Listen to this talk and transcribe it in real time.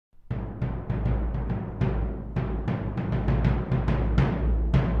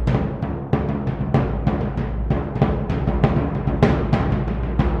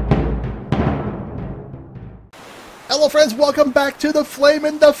Hello friends, welcome back to the Flame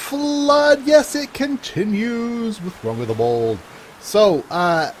and the Flood. Yes, it continues with Rongo the Bold. So,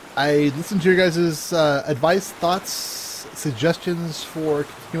 I listened to your guys' advice, thoughts, suggestions for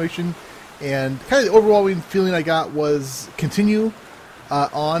continuation, and kind of the overwhelming feeling I got was continue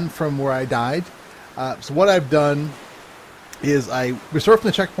on from where I died. So what I've done is I restored from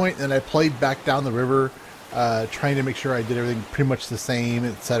the checkpoint and I played back down the river, trying to make sure I did everything pretty much the same,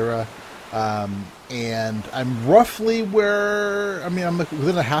 etc. And I'm roughly where, I'm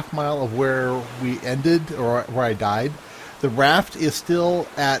within a half mile of where we ended, or where I died. The raft is still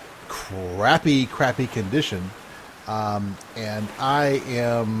at crappy condition. And I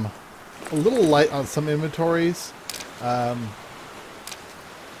am a little light on some inventories. Collect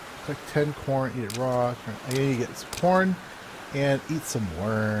 10 corn, eat it raw. I need to get some corn and eat some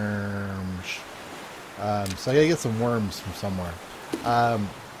worms. So I gotta get some worms from somewhere.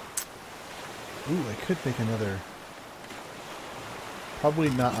 Ooh, I could make another.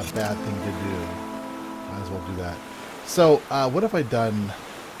 Probably not a bad thing to do. Might as well do that. So, what have I done?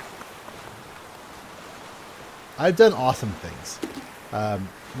 I've done awesome things.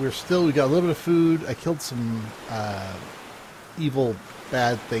 We got a little bit of food. I killed some evil,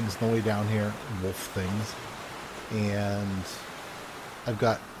 bad things on the way down here. Wolf things. And I've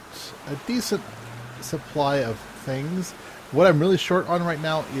got a decent supply of things. What I'm really short on right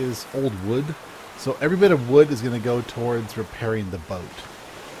now is old wood. So every bit of wood is going to go towards repairing the boat.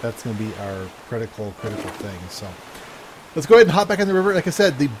 That's going to be our critical thing. So let's go ahead and hop back in the river. Like I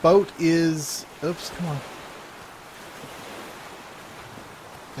said, the boat is... Oops, come on.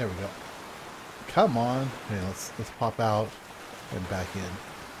 There we go. Come on. Okay, let's pop out and back in.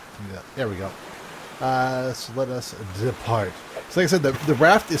 There we go. So let us depart. So like I said, the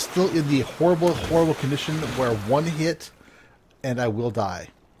raft is still in the horrible condition where one hit and I will die.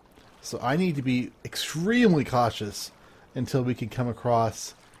 So I need to be extremely cautious until we can come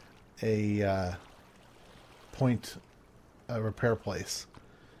across a repair place.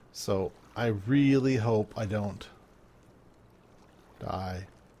 So I really hope I don't die.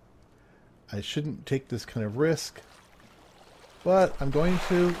 I shouldn't take this kind of risk, but I'm going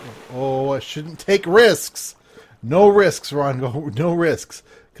to. Oh, I shouldn't take risks. No risks, Rongo. No risks.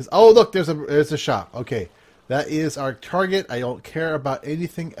 Because look, there's a shop. Okay. That is our target. I don't care about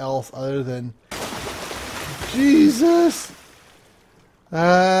anything else other than... Jesus!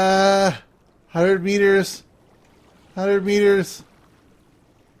 100 meters. 100 meters.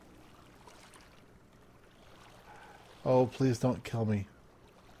 Oh, please don't kill me.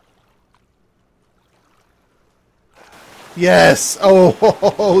 Yes!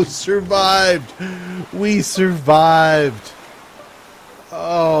 Oh, survived! We survived!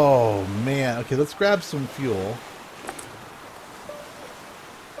 Oh, man. Okay, let's grab some fuel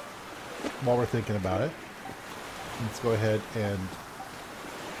while we're thinking about it. Let's go ahead and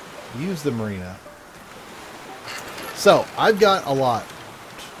use the marina. So, I've got a lot.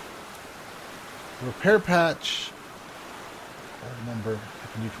 Repair patch. Number.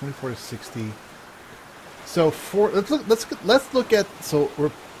 I can do 24 to 60. So, let's look at... So,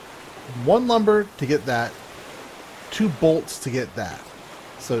 we're 1 lumber to get that. 2 bolts to get that.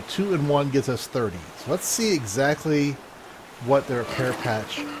 So 2 and 1 gives us 30. So let's see exactly what the repair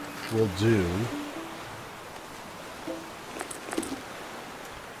patch will do.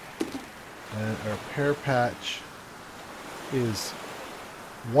 And our repair patch is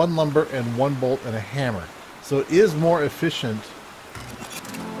 1 lumber and 1 bolt and a hammer. So it is more efficient.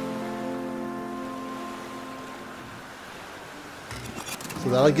 So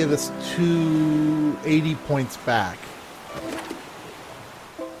that'll give us 280 points back.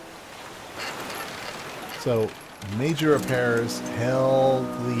 So, major repairs, hell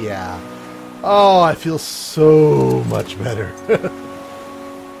yeah. Oh, I feel so much better.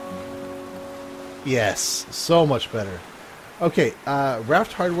 Yes, so much better. Okay,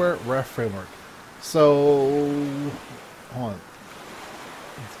 raft hardware, raft framework. So, hold on.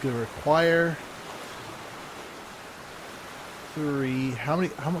 It's going to require 3. How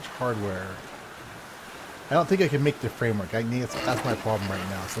much hardware? I don't think I can make the framework. That's my problem right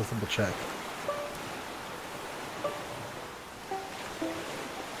now, so let's double check.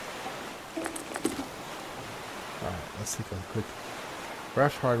 Let's take a quick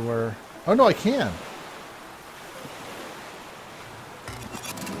raft hardware. Oh no, I can.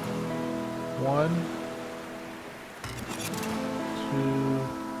 1, 2,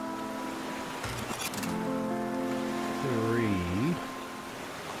 3.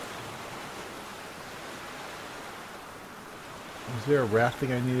 Was there a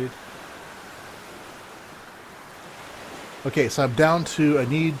rafting I needed? Okay, so I'm down to I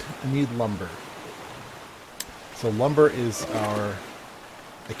need lumber. So lumber is our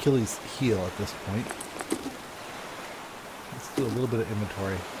Achilles heel at this point. Let's do a little bit of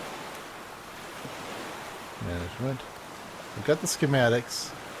inventory management. We've got the schematics.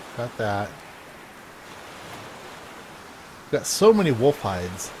 Got that. We've got so many wolf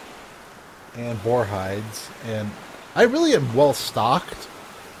hides and boar hides, and I really am well stocked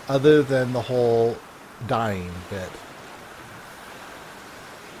other than the whole dying bit.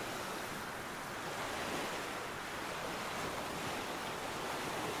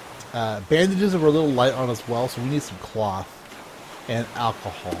 Bandages are a little light on as well, so we need some cloth and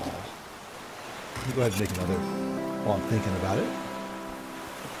alcohol. Let me go ahead and make another while I'm thinking about it.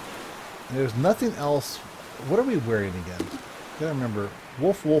 There's nothing else. What are we wearing again? I gotta remember.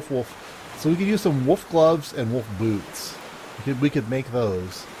 Wolf, wolf, wolf. So we could use some wolf gloves and wolf boots. We could make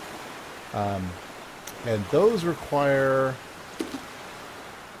those. And those require...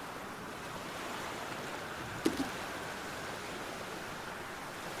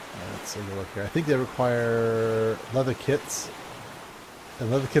 Let's take a look here. I think they require leather kits. And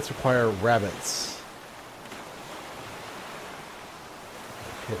leather kits require rabbits.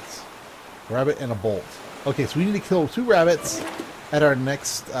 Kits. Rabbit and a bolt. Okay, so we need to kill 2 rabbits at our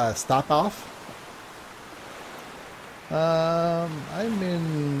next stop off. I'm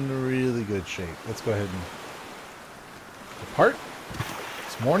in really good shape. Let's go ahead and depart.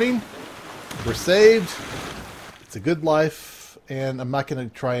 It's morning. We're saved. It's a good life, and I'm not going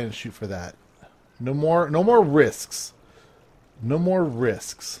to try and shoot for that. No more risks. No more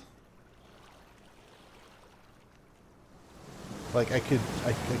risks. Like I could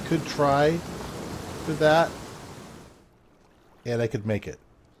try for that, and I could make it.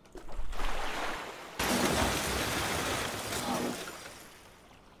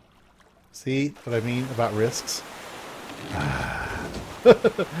 See what I mean about risks?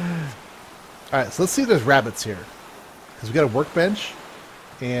 Alright, so let's see if there's rabbits here. Because we got a workbench,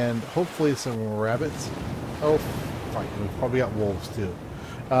 and hopefully some rabbits. Oh, fine. We've probably got wolves too.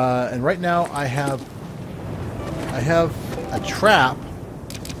 And right now I have a trap,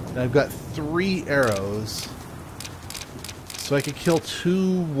 and I've got 3 arrows. So I could kill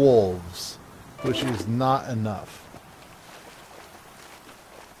 2 wolves, which is not enough.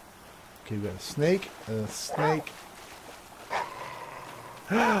 Okay, we've got a snake and a snake.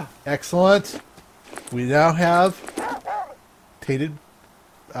 Excellent. We now have tainted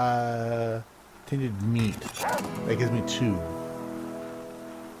meat. That gives me 2.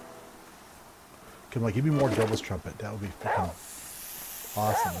 Come on, give me more devil's trumpet. That would be freaking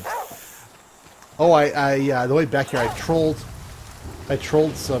awesome. Oh, the way back here, I trolled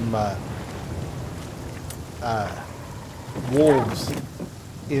some wolves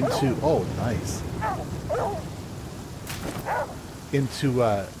into. Oh, nice. Into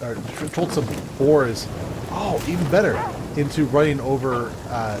or trolled some boars. Oh, even better. Into running over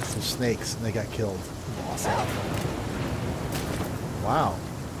some snakes, and they got killed. Awesome. Wow.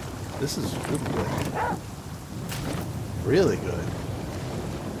 This is really good. Really good.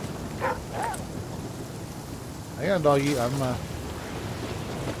 Hang on, doggy. I'm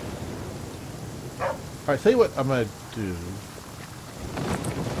Alright, tell you what I'm gonna do.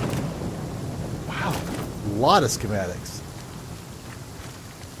 Wow. A lot of schematics.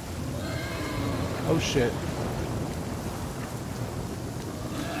 Oh shit.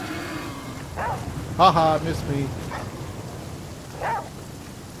 Haha, missed me.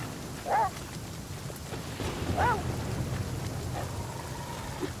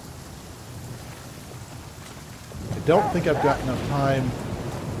 I don't think I've got enough time.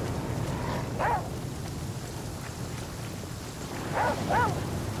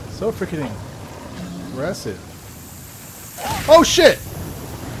 So freaking aggressive. Oh shit!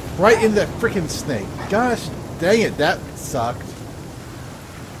 Right in that freaking snake. Gosh dang it, that sucked.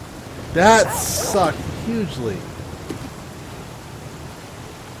 That sucked hugely.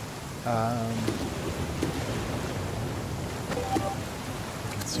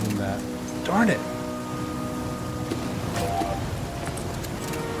 Consume that. Darn it!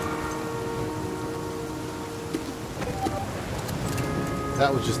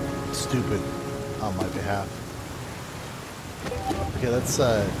 That was just stupid on my behalf. Okay, let's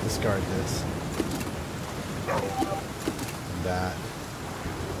discard this. And that.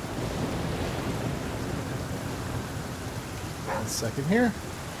 One second here.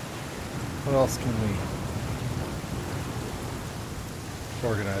 What else can we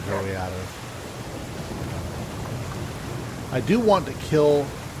organize our way out of? I do want to kill.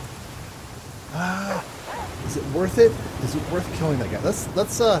 Is it worth it? Is it worth killing that guy? Let's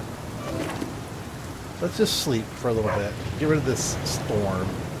just sleep for a little bit. Get rid of this storm.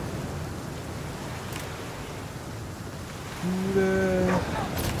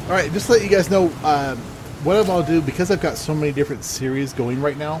 Alright, just to let you guys know, what I'm going to do, because I've got so many different series going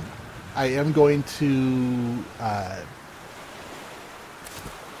right now, I am going to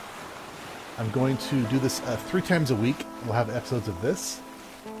do this 3 times a week. We'll have episodes of this,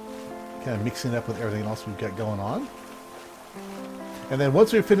 kind of mixing it up with everything else we've got going on. And then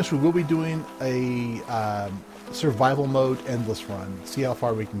once we're finished, we will be doing a survival mode endless run. See how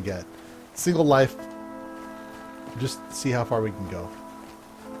far we can get. Single life, just see how far we can go.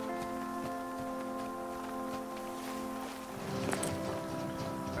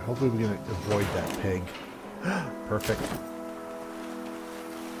 Hopefully we're going to avoid that pig. Perfect.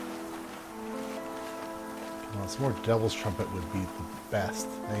 Come on, some more Devil's Trumpet would be the best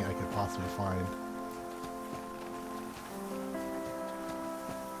thing I could possibly find.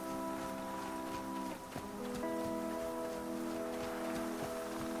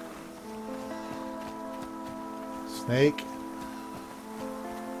 Snake.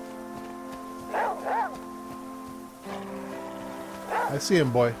 I see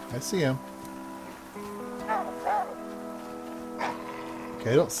him, boy. I see him.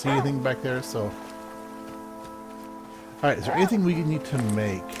 Okay, I don't see anything back there, so... Alright, is there anything we need to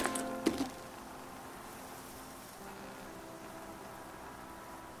make?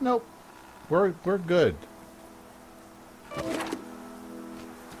 Nope. We're good.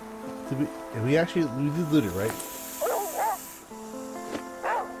 We did loot it, right?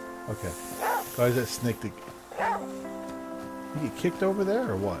 Okay. Why is that snake to... You get kicked over there,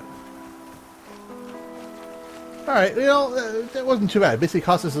 or what? Alright, you know, that wasn't too bad. It basically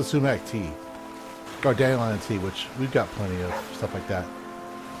cost us a sumac tea. Or dandelion tea, which we've got plenty of stuff like that.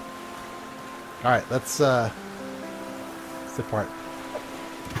 Alright, let's depart.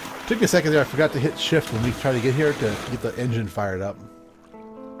 Took me a second there, I forgot to hit shift when we tried to get here to get the engine fired up.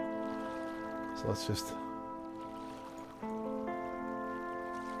 So let's just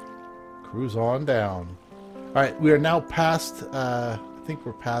cruise on down. Alright, we are now past, I think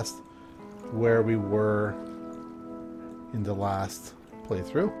we're past where we were in the last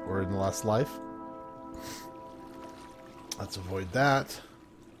playthrough, or in the last life. Let's avoid that.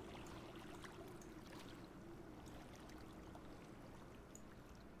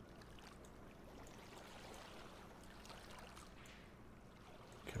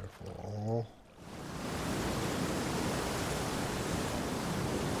 Careful.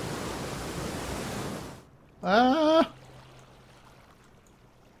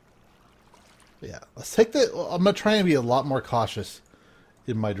 Yeah, let's take the... I'm going to try and be a lot more cautious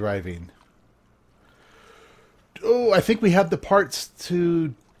in my driving. Oh, I think we have the parts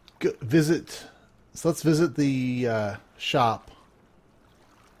to visit. So let's visit the shop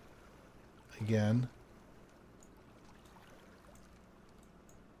again.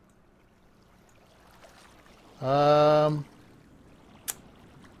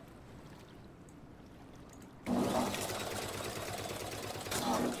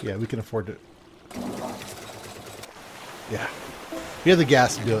 Yeah, we can afford to. Yeah. We have the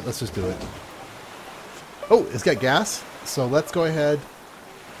gas to do it. Let's just do it. Oh, it's got gas. So let's go ahead.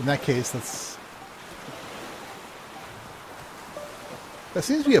 In that case, let's... That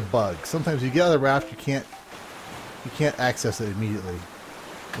seems to be a bug. Sometimes you get out of the raft, you can't access it immediately.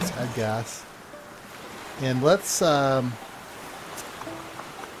 Let's add gas. And let's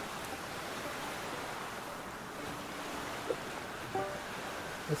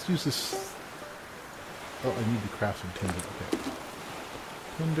use this. Oh, I need to craft some tinder. Okay.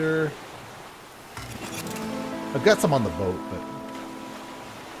 Tinder. I've got some on the boat, but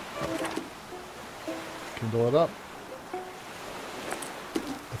kindle it up.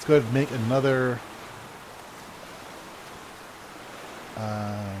 Let's go ahead and make another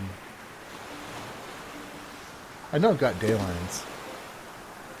I know I've got dandelions.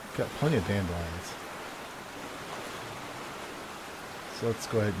 Got plenty of dandelions. So let's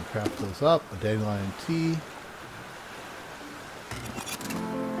go ahead and craft those up. A dandelion tea.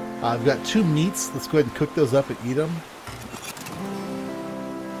 I've got 2 meats. Let's go ahead and cook those up and eat them.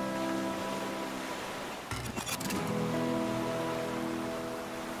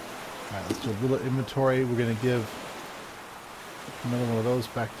 Alright, let's do a little inventory. We're going to give another one of those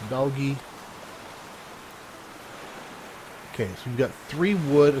back to Doggy. Okay, so we've got 3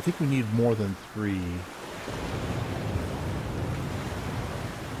 wood. I think we need more than 3.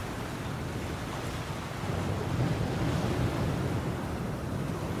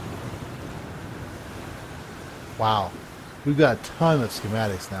 Wow, we've got a ton of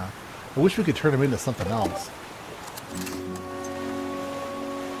schematics now. I wish we could turn them into something else.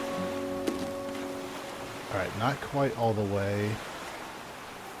 Alright, not quite all the way.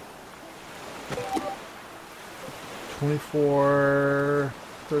 24,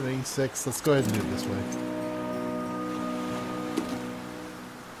 36. Let's go ahead and do it this way.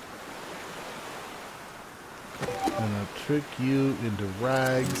 I'm going to trick you into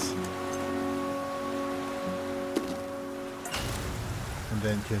rags. And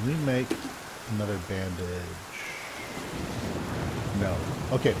then can we make another bandage? No.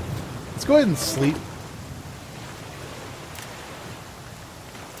 Okay. Let's go ahead and sleep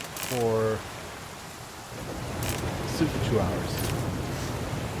for 2 hours.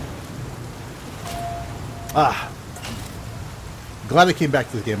 Glad I came back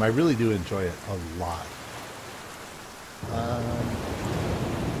to this game. I really do enjoy it a lot.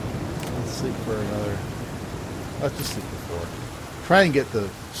 Let's sleep for another. Let's just sleep for 4. Try and get the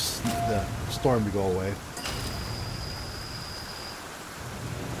storm to go away.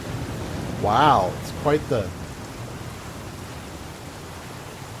 Wow, it's quite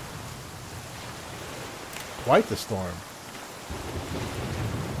the storm.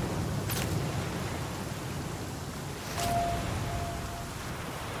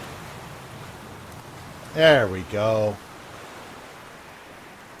 There we go.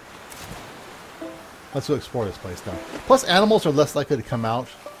 Let's go explore this place now. Plus, animals are less likely to come out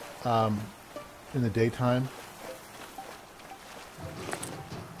in the daytime.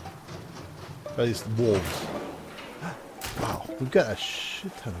 At least wolves. Wow, we've got a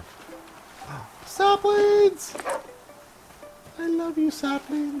shit ton of saplings! I love you,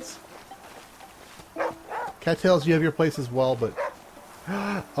 saplings. Cattails, you have your place as well, but...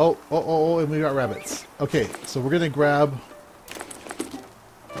 Oh, and we got rabbits. Okay, so we're gonna grab...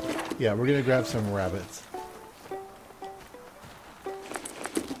 Yeah, we're gonna grab some rabbits.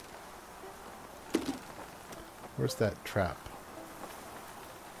 Where's that trap?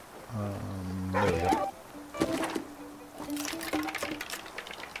 There we go.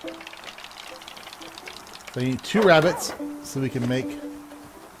 So I need 2 rabbits so we can make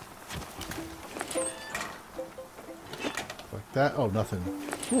like that. Oh, nothing.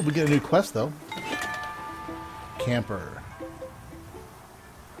 Ooh, we get a new quest though. Camper.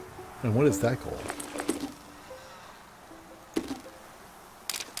 And what is that goal?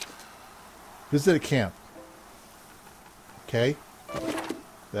 Visit a camp. Okay.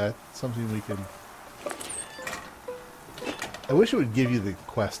 That's something we can... I wish it would give you the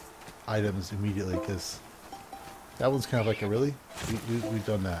quest items immediately, because that one's kind of like a really? We've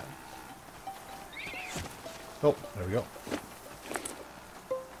done that. Oh, there we go.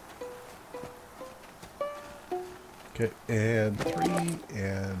 Okay, and 3,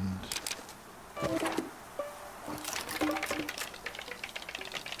 and...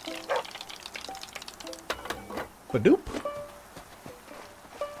 Badoop!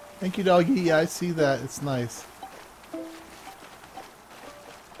 Thank you, doggy. Yeah, I see that. It's nice.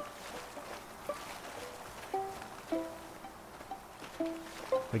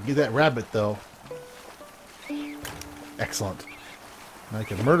 I get that rabbit, though. Excellent. Now I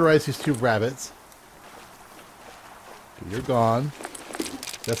can murderize these 2 rabbits. Okay, you're gone.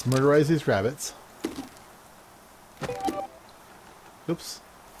 Let's murderize these rabbits. Oops.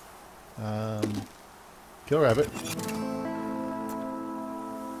 Kill a rabbit.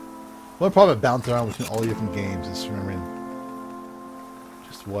 One problem with bouncing around between all the different games is remembering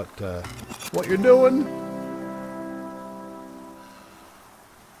just what you're doing.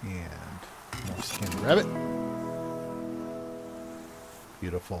 And more skinned rabbit.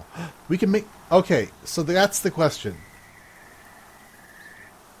 Beautiful. We can make... Okay, so that's the question.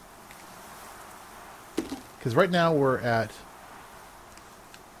 Because right now we're at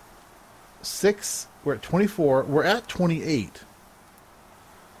 6, we're at 24, we're at 28.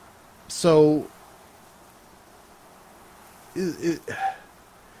 So,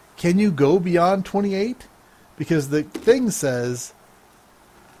 can you go beyond 28? Because the thing says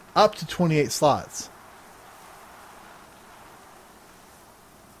up to 28 slots.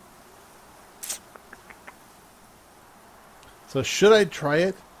 So should I try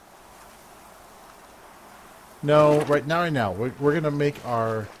it? No, right now. We're going to make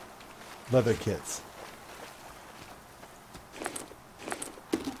our leather kits.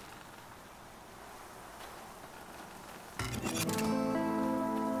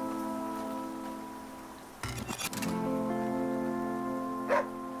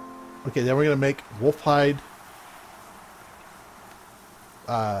 Okay, then we're going to make wolf hide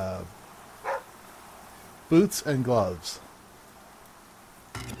boots and gloves.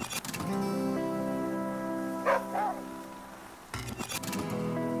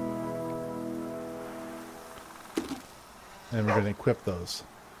 And we're going to equip those.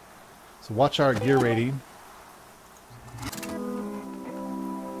 So watch our gear rating.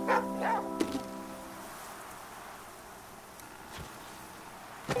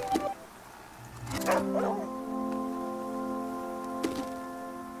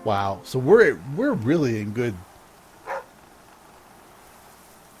 Wow. So we're really in good.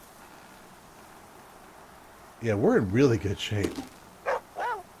 Yeah, we're in really good shape.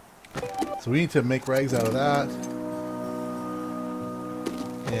 So we need to make rags out of that.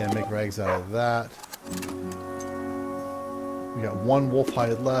 And make rags out of that. We got one wolf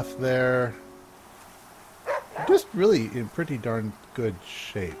hide left there. Just really in pretty darn good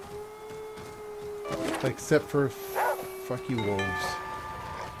shape. Except for fuck you wolves.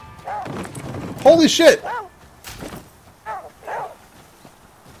 Holy shit!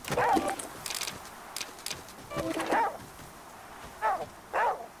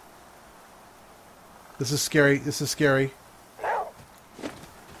 This is scary. This is scary. Oh,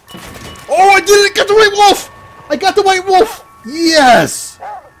 I did it! Got the white wolf! I got the white wolf! Yes!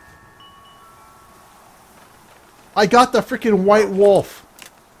 I got the freaking white wolf.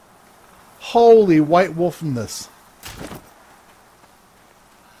 Holy white wolfness.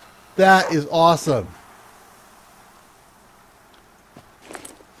 That is awesome.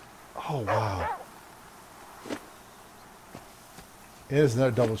 Oh, wow. It is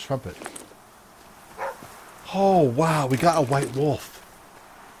another double trumpet. Oh, wow. We got a white wolf.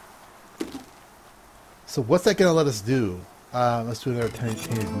 So what's that going to let us do? Let's do another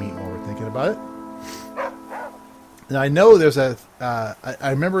tainted meat while we're thinking about it. Now I know there's a... I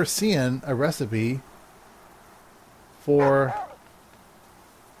remember seeing a recipe for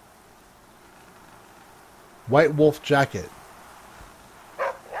white wolf jacket.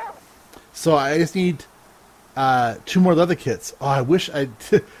 So I just need 2 more leather kits. Oh, I wish I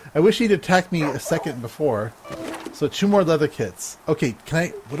wish he'd attacked me a second before. So 2 more leather kits. Okay, can I...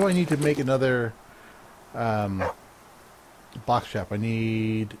 What do I need to make another box trap? I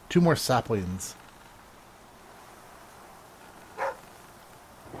need 2 more saplings.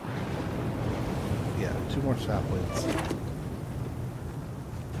 Yeah, 2 more saplings.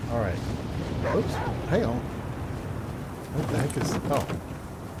 Alright. Oops. Hang on. What the heck is... Oh.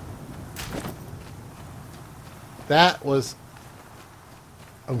 That was...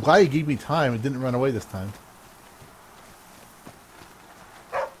 I'm glad you gave me time. It didn't run away this time.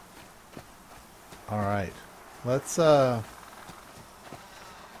 Alright. Let's, I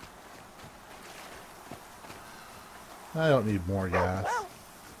don't need more gas.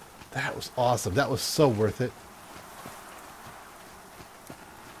 That was awesome. That was so worth it.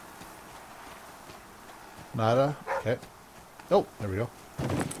 Nada. Okay. Oh, there we go.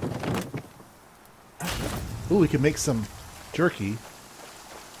 Ooh, we can make some jerky.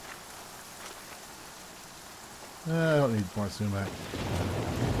 I don't need more sumac.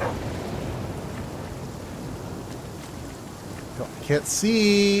 Can't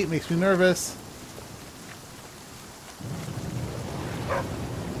see. It makes me nervous.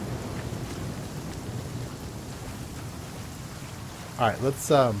 Alright, let's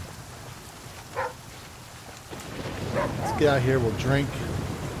get out of here. We'll drink.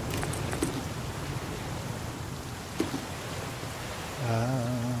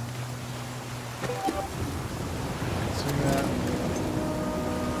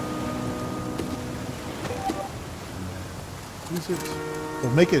 Use it.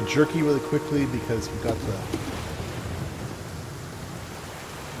 We'll make it jerky really quickly because we've got the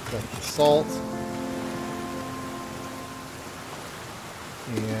salt.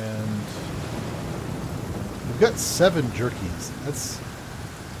 And we've got 7 jerkies. That's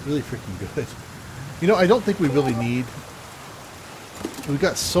really freaking good. You know, I don't think we really need... We've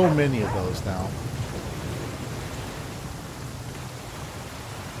got so many of those now.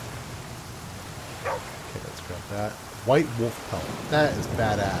 Okay, let's grab that. White wolf pelt. That is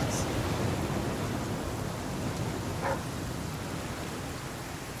badass.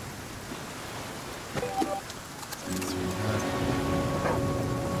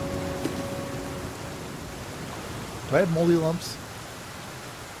 Do I have moldy lumps?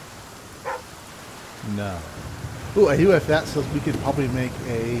 No. Ooh, I do have that, so we could probably make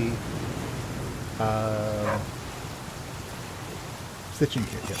a stitching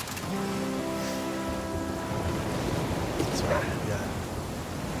kit. Yeah. Sorry. Yeah.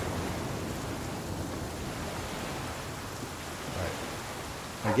 All right.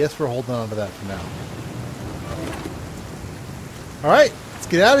 I guess we're holding on to that for now. All right, let's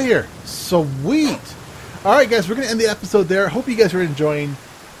get out of here. Sweet. All right, guys, we're going to end the episode there. I hope you guys are enjoying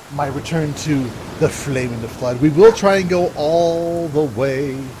my return to the Flame and the Flood. We will try and go all the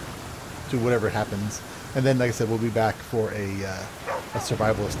way to whatever happens. And then, like I said, we'll be back for a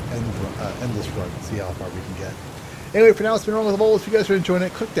survivalist endless run. See how far we can get. Anyway, for now, it's been Rongo with the Bowl. If you guys are enjoying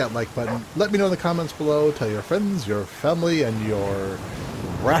it, click that like button. Let me know in the comments below. Tell your friends, your family, and your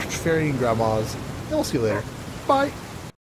raft-faring grandmas. And we'll see you later. Bye.